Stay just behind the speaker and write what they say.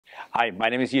Hi, my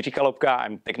name is Jiri Chaloupka.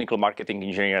 I'm technical marketing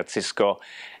engineer at Cisco.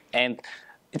 And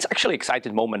it's actually an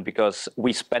exciting moment because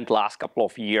we spent the last couple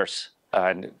of years,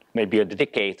 maybe a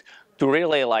decade, to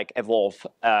really evolve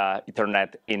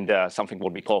Ethernet in something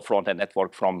what we call front-end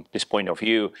network from this point of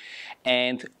view.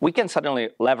 And we can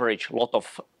suddenly leverage a lot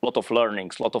of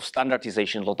learnings, a lot of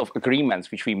standardization, a lot of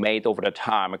agreements which we made over the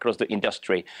time across the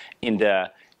industry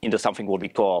into something what we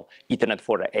call Ethernet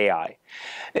for the AI.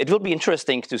 It will be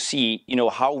interesting to see,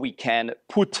 how we can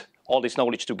put all this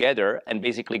knowledge together and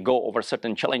basically go over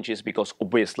certain challenges, because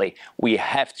obviously we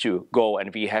have to go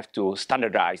and we have to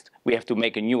standardize. We have to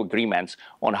make a new agreements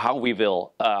on how we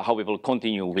will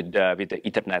continue with the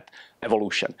Ethernet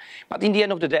evolution. But in the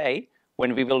end of the day,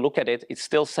 when we will look at it, it's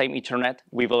still same Ethernet.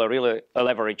 We will really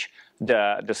leverage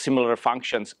the similar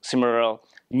functions, similar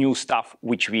new stuff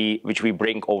which we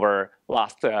bring over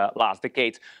last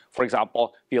decades. For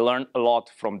example, we learned a lot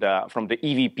from the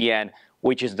EVPN,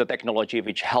 which is the technology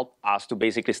which helped us to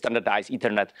basically standardize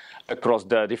Ethernet across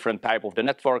the different type of the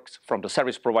networks, from the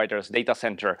service providers, data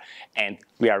center, and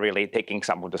we are really taking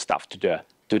some of the stuff to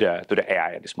the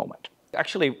AI at this moment.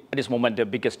 Actually, at this moment, the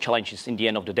biggest challenge is, in the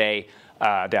end of the day,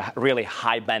 the really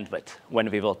high bandwidth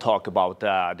when we will talk about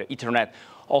the Ethernet.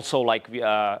 Also,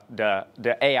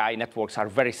 the AI networks are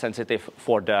very sensitive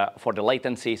for the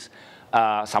latencies.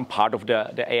 Some part of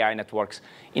the AI networks.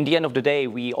 In the end of the day,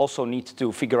 we also need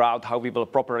to figure out how we will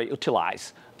properly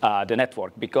utilize the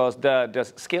network, because the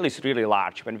scale is really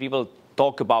large. When we will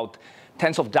talk about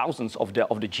tens of thousands of the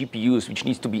GPUs which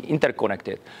needs to be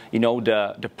interconnected,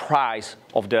 the price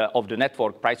of the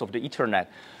network, price of the Ethernet,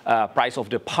 price of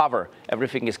the power,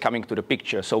 everything is coming to the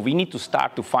picture. So we need to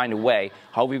start to find a way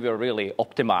how we will really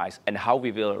optimize and how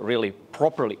we will really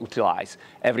properly utilize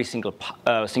every single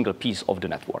piece of the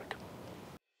network.